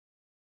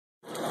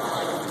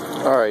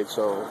Alright,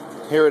 so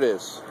here it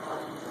is.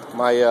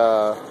 My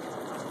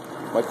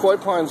koi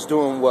pond's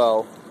doing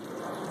well.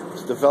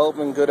 It's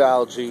developing good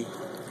algae.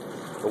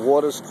 The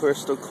water's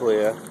crystal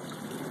clear.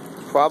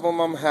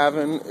 Problem I'm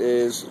having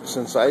is,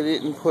 since I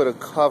didn't put a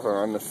cover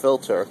on the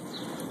filter,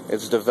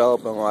 it's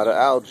developing a lot of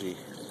algae,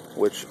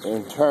 which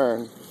in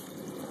turn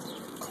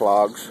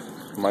clogs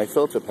my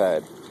filter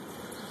pad.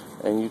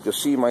 And you can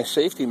see my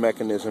safety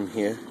mechanism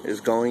here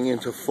is going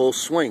into full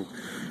swing,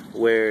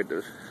 where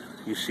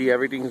you see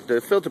everything. The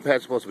filter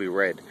pad's supposed to be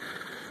red,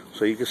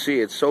 so you can see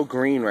it's so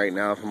green right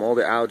now from all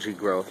the algae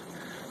growth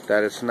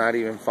that it's not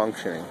even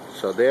functioning.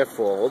 So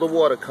therefore, all the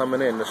water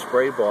coming in the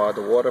spray bar,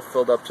 the water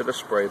filled up to the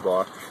spray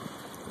bar.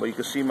 But you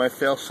can see my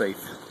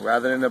fail-safe.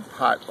 Rather than the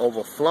pot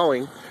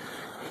overflowing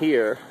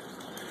here,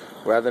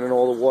 rather than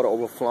all the water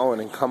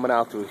overflowing and coming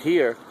out through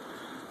here,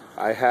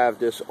 I have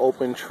this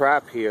open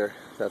trap here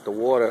that the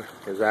water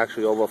is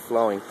actually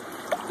overflowing.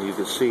 You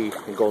can see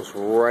it goes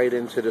right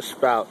into the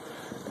spout,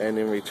 and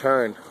in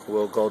return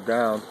will go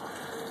down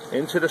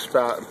into the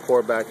spout and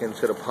pour back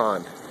into the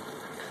pond.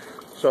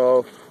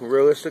 So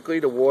realistically,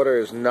 the water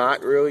is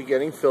not really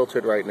getting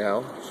filtered right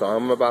now, so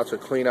I'm about to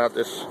clean out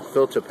this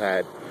filter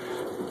pad.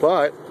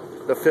 But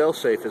the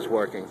fail-safe is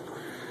working,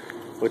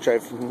 which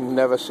I've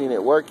never seen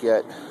it work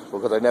yet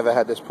because I never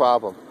had this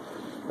problem.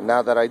 And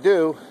now that I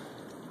do,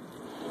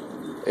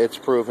 it's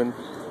proven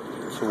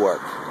to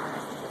work.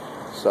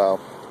 So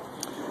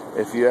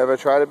if you ever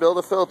try to build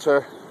a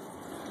filter,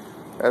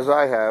 as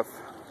I have,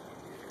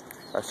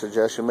 I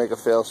suggest you make a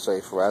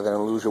fail-safe rather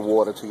than lose your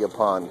water to your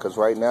pond. Because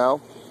right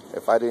now,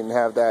 if I didn't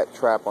have that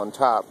trap on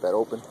top, that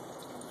open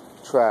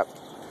trap,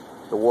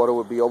 the water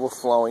would be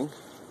overflowing,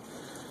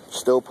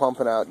 still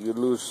pumping out. You'd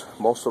lose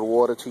most of the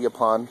water to your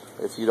pond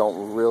if you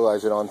don't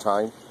realize it on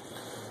time,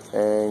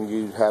 and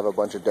you'd have a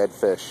bunch of dead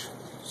fish.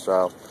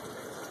 So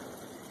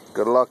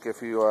good luck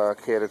if you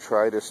care to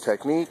try this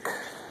technique,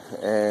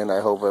 and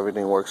I hope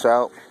everything works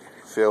out.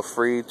 Feel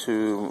free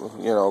to,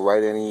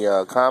 write any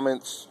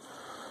comments,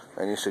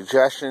 any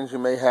suggestions you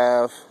may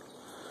have,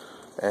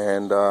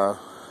 and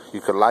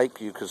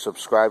you could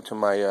subscribe to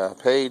my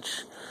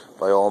page.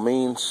 By all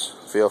means,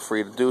 feel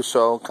free to do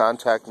so.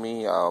 Contact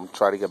me. I'll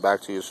try to get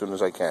back to you as soon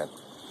as I can.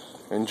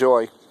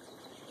 Enjoy.